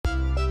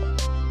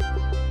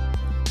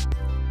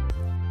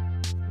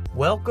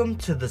Welcome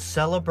to the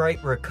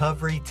Celebrate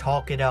Recovery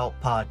Talk It Out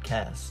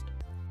podcast.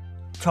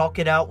 Talk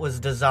It Out was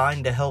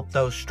designed to help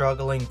those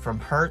struggling from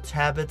hurts,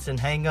 habits, and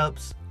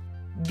hang-ups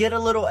get a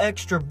little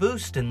extra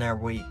boost in their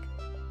week.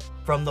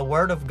 From the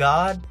Word of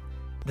God,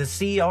 the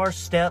CR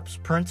steps,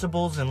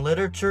 principles, and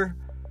literature,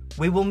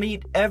 we will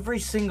meet every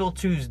single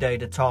Tuesday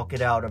to talk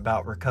it out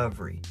about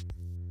recovery.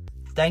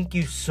 Thank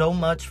you so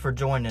much for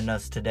joining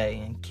us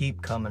today and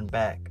keep coming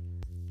back.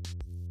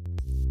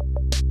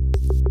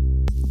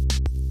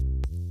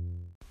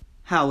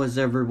 How is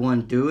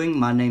everyone doing?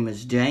 My name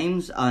is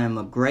James. I am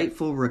a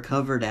grateful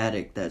recovered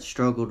addict that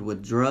struggled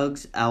with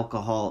drugs,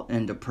 alcohol,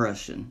 and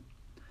depression.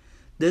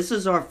 This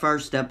is our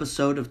first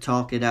episode of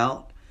Talk It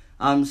Out.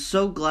 I'm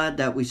so glad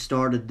that we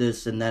started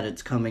this and that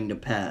it's coming to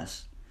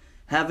pass.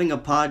 Having a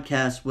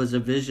podcast was a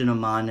vision of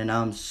mine, and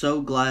I'm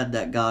so glad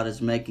that God is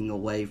making a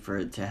way for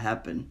it to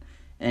happen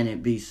and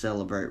it be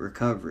Celebrate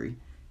Recovery.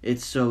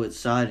 It's so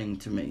exciting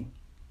to me.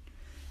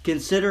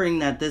 Considering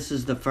that this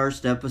is the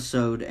first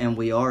episode and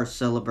we are a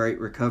Celebrate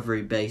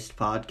Recovery based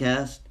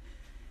podcast,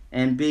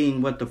 and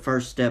being what the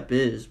first step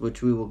is,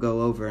 which we will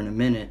go over in a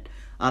minute,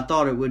 I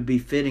thought it would be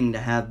fitting to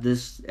have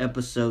this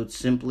episode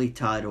simply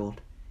titled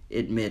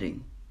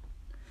Admitting.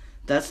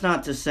 That's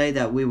not to say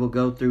that we will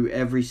go through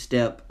every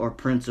step or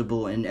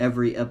principle in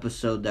every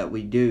episode that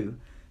we do.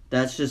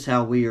 That's just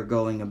how we are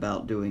going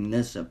about doing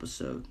this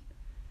episode.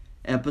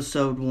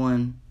 Episode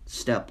 1,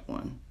 Step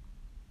 1.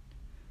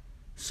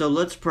 So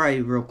let's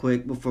pray real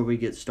quick before we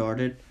get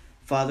started.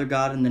 Father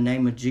God, in the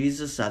name of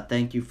Jesus, I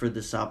thank you for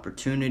this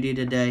opportunity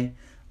today.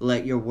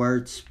 Let your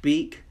word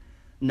speak,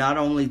 not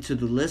only to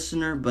the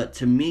listener, but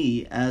to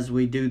me as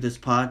we do this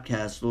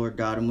podcast, Lord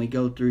God, and we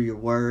go through your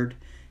word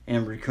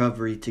and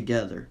recovery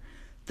together.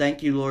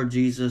 Thank you, Lord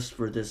Jesus,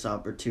 for this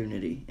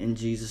opportunity. In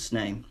Jesus'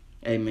 name,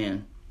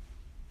 amen.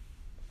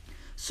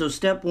 So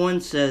step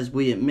 1 says,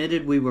 we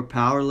admitted we were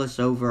powerless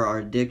over our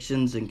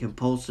addictions and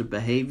compulsive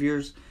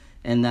behaviors,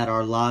 and that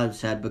our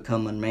lives had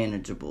become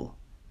unmanageable.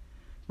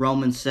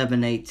 Romans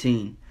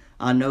 7:18,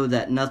 I know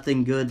that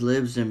nothing good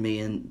lives in me,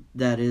 and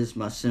that is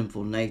my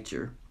sinful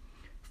nature.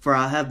 For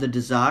I have the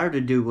desire to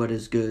do what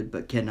is good,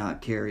 but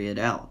cannot carry it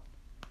out.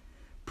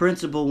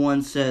 Principle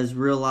 1 says,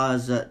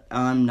 realize that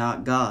I'm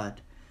not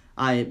God.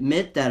 I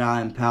admit that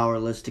I am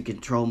powerless to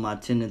control my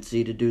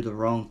tendency to do the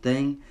wrong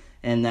thing,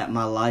 and that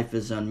my life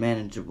is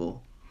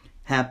unmanageable.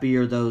 Happy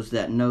are those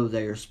that know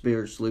they are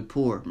spiritually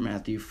poor.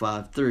 Matthew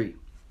 5:3.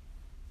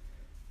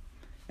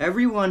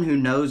 Everyone who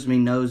knows me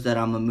knows that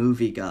I'm a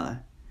movie guy.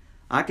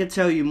 I could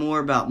tell you more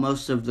about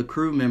most of the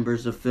crew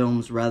members of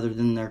films rather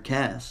than their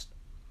cast.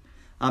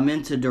 I'm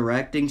into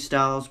directing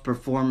styles,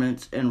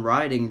 performance, and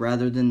writing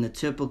rather than the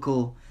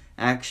typical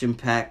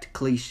action-packed,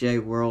 cliche,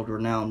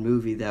 world-renowned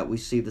movie that we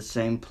see the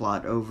same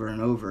plot over and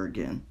over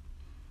again.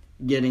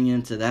 Getting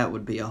into that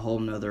would be a whole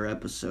nother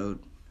episode.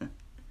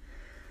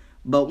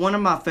 But one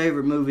of my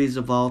favorite movies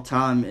of all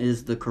time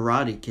is The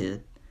Karate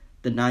Kid,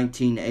 the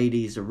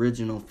 1980s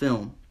original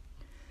film.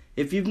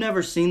 If you've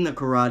never seen The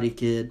Karate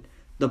Kid,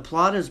 the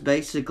plot is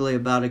basically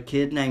about a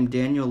kid named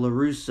Daniel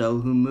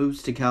LaRusso who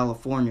moves to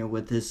California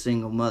with his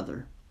single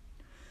mother.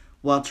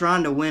 While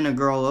trying to win a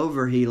girl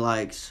over he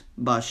likes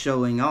by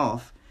showing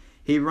off,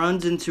 he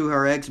runs into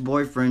her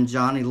ex-boyfriend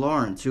Johnny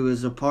Lawrence, who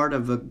is a part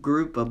of a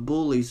group of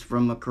bullies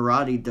from a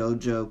karate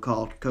dojo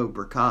called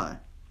Cobra Kai.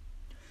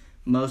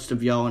 Most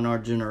of y'all in our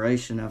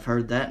generation have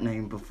heard that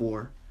name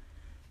before.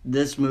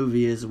 This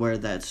movie is where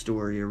that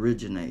story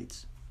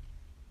originates.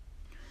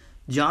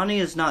 Johnny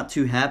is not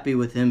too happy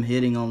with him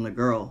hitting on the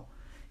girl.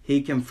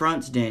 He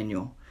confronts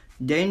Daniel.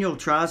 Daniel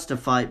tries to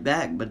fight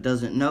back but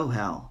doesn't know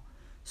how.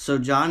 So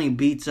Johnny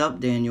beats up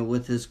Daniel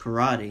with his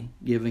karate,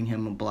 giving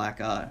him a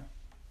black eye.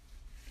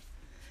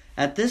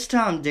 At this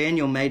time,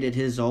 Daniel made it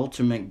his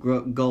ultimate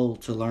goal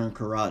to learn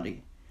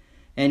karate.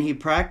 And he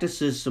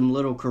practices some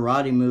little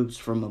karate moves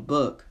from a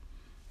book.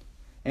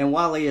 And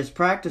while he is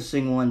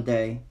practicing one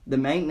day, the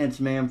maintenance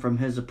man from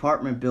his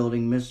apartment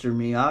building, Mr.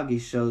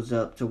 Miyagi, shows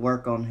up to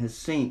work on his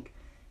sink,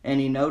 and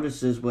he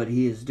notices what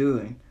he is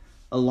doing,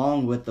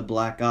 along with the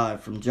black eye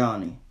from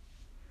Johnny.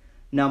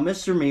 Now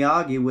Mr.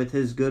 Miyagi, with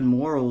his good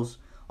morals,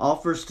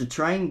 offers to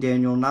train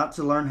Daniel not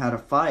to learn how to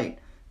fight,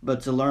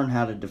 but to learn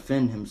how to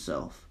defend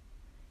himself.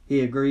 He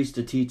agrees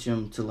to teach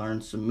him to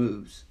learn some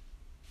moves.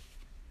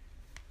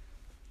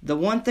 The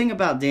one thing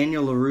about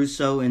Daniel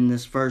LaRusso in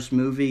this first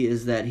movie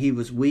is that he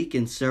was weak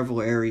in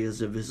several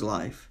areas of his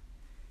life.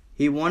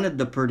 He wanted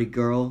the pretty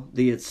girl,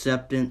 the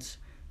acceptance,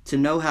 to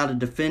know how to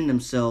defend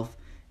himself,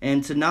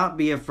 and to not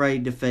be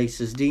afraid to face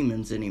his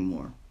demons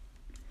anymore.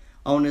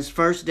 On his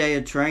first day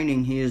of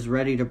training, he is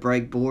ready to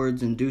break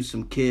boards and do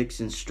some kicks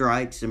and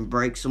strikes and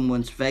break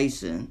someone's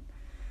face in,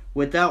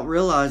 without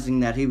realizing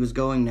that he was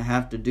going to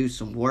have to do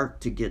some work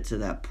to get to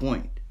that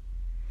point.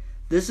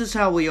 This is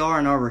how we are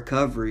in our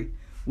recovery.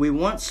 We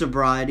want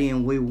sobriety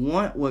and we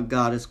want what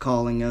God is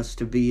calling us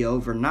to be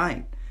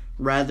overnight,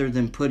 rather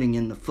than putting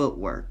in the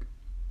footwork,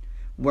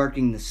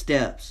 working the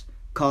steps,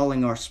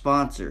 calling our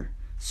sponsor,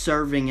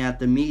 serving at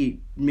the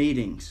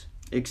meetings,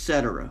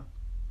 etc.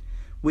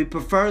 We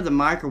prefer the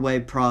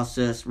microwave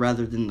process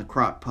rather than the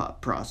crock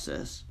pot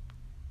process.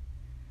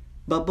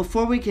 But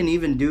before we can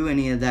even do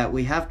any of that,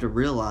 we have to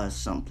realize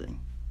something.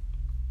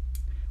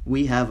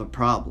 We have a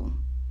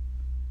problem.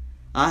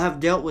 I have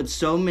dealt with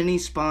so many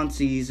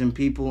sponsees and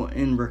people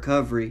in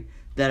recovery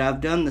that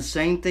I've done the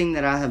same thing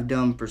that I have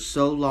done for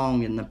so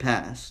long in the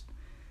past.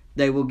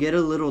 They will get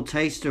a little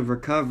taste of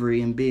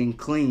recovery and being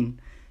clean,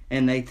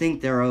 and they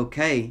think they're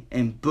okay,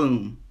 and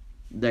boom,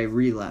 they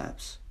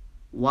relapse.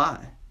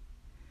 Why?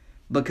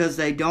 Because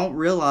they don't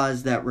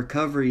realize that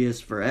recovery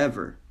is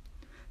forever.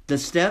 The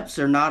steps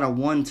are not a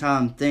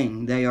one-time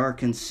thing. They are a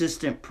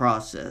consistent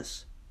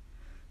process.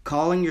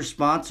 Calling your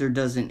sponsor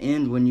doesn't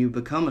end when you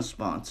become a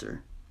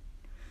sponsor.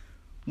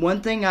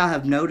 One thing I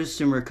have noticed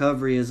in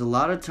recovery is a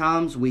lot of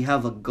times we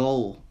have a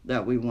goal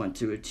that we want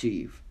to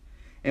achieve.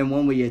 And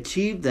when we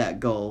achieve that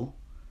goal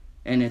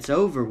and it's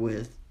over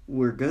with,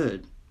 we're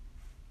good.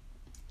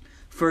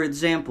 For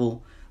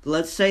example,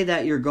 let's say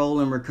that your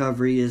goal in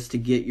recovery is to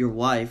get your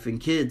wife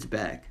and kids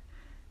back.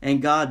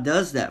 And God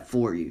does that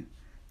for you.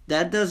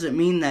 That doesn't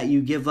mean that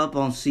you give up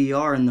on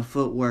CR and the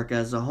footwork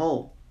as a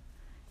whole.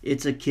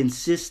 It's a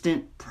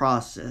consistent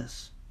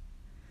process.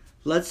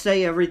 Let's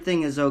say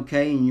everything is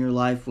okay in your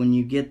life when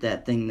you get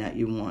that thing that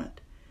you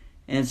want,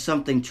 and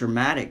something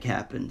traumatic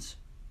happens.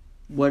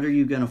 What are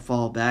you going to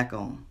fall back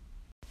on?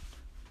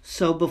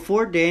 So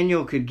before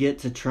Daniel could get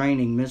to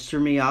training,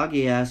 Mr.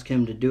 Miyagi asked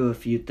him to do a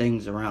few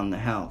things around the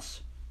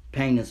house.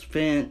 Paint his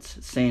fence,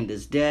 sand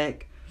his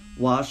deck,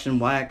 wash and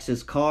wax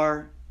his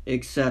car,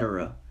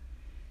 etc.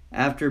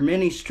 After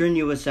many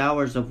strenuous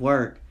hours of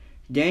work,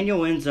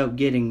 Daniel ends up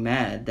getting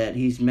mad that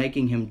he's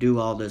making him do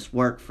all this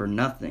work for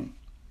nothing.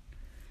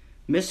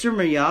 Mr.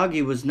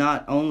 Miyagi was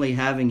not only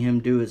having him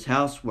do his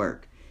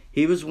housework,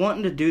 he was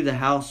wanting to do the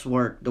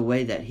housework the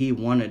way that he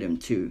wanted him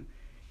to,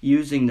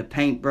 using the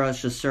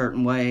paintbrush a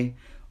certain way,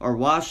 or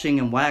washing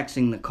and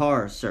waxing the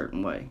car a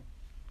certain way.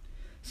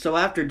 So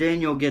after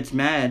Daniel gets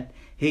mad,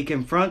 he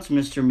confronts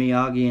Mr.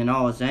 Miyagi in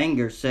all his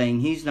anger, saying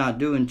he's not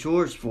doing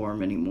chores for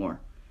him anymore.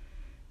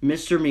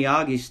 Mr.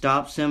 Miyagi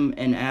stops him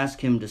and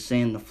asks him to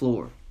sand the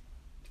floor.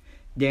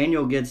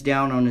 Daniel gets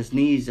down on his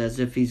knees as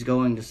if he's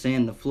going to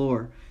sand the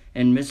floor,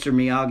 and Mr.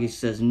 Miyagi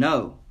says,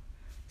 "No,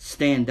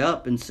 stand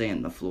up and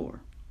sand the floor."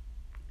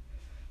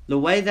 The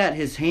way that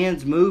his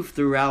hands moved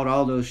throughout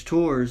all those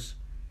chores,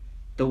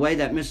 the way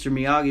that Mr.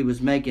 Miyagi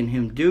was making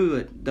him do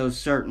it those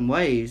certain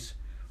ways,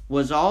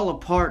 was all a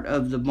part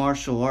of the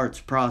martial arts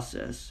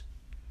process.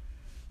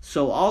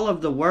 So all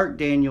of the work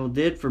Daniel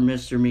did for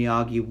Mr.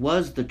 Miyagi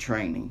was the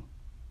training.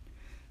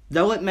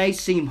 Though it may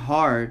seem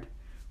hard,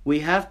 we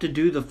have to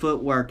do the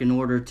footwork in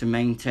order to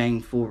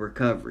maintain full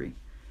recovery.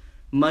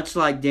 Much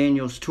like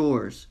Daniel's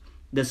chores,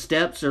 the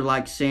steps are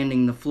like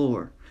sanding the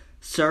floor,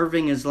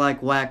 serving is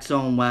like wax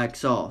on,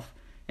 wax off,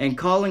 and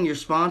calling your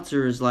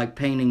sponsor is like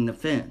painting the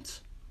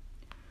fence.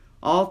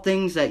 All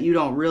things that you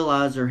don't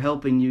realize are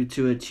helping you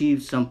to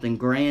achieve something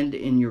grand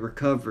in your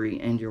recovery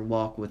and your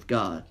walk with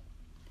God.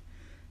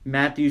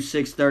 Matthew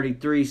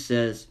 6:33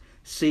 says,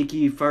 "Seek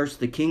ye first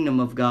the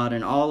kingdom of God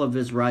and all of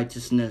his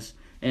righteousness,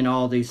 and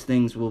all these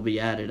things will be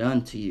added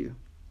unto you."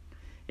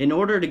 In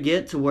order to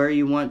get to where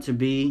you want to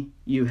be,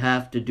 you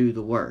have to do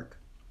the work.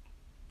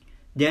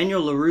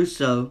 Daniel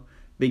LaRusso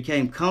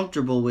became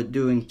comfortable with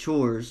doing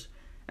chores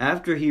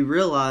after he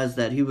realized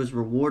that he was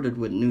rewarded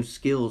with new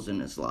skills in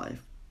his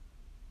life.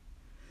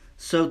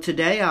 So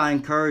today I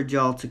encourage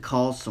y'all to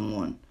call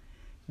someone.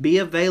 Be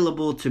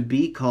available to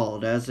be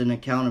called as an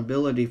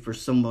accountability for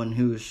someone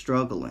who is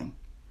struggling.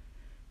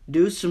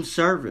 Do some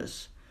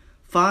service.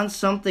 Find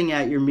something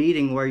at your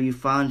meeting where you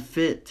find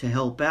fit to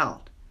help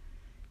out.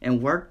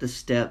 And work the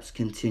steps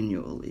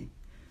continually.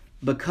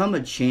 Become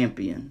a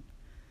champion.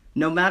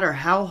 No matter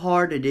how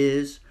hard it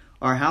is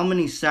or how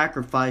many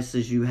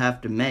sacrifices you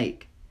have to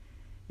make,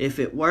 if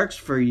it works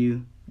for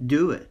you,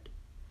 do it.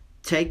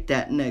 Take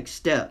that next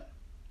step.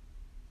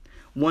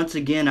 Once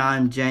again,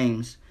 I'm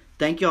James.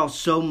 Thank y'all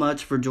so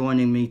much for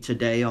joining me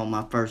today on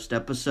my first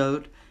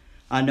episode.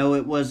 I know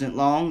it wasn't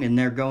long, and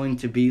they're going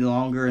to be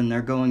longer, and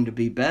they're going to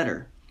be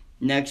better.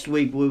 Next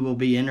week we will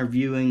be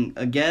interviewing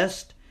a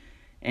guest,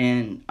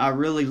 and I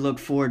really look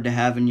forward to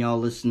having y'all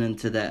listening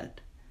to that.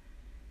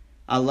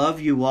 I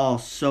love you all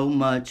so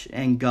much,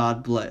 and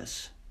God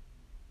bless.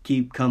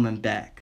 Keep coming back.